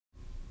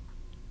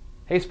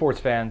Hey sports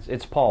fans,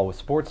 it's Paul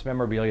with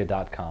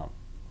SportsMemorabilia.com.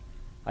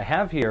 I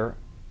have here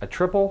a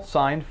triple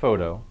signed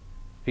photo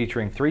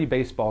featuring 3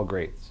 baseball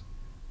greats.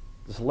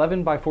 This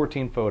 11 by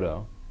 14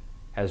 photo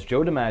has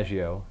Joe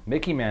Dimaggio,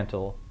 Mickey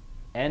Mantle,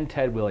 and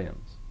Ted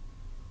Williams.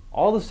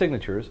 All the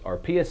signatures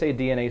are PSA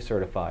DNA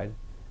certified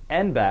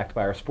and backed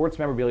by our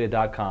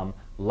SportsMemorabilia.com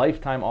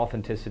lifetime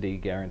authenticity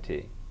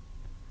guarantee.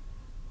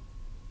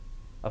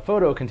 A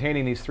photo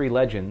containing these 3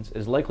 legends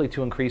is likely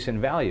to increase in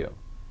value,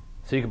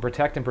 so you can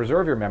protect and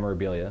preserve your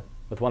memorabilia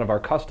with one of our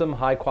custom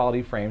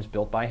high-quality frames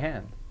built by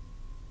hand.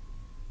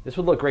 This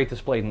would look great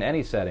displayed in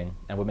any setting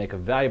and would make a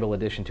valuable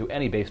addition to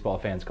any baseball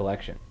fan's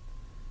collection.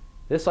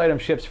 This item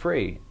ships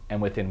free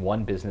and within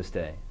 1 business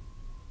day.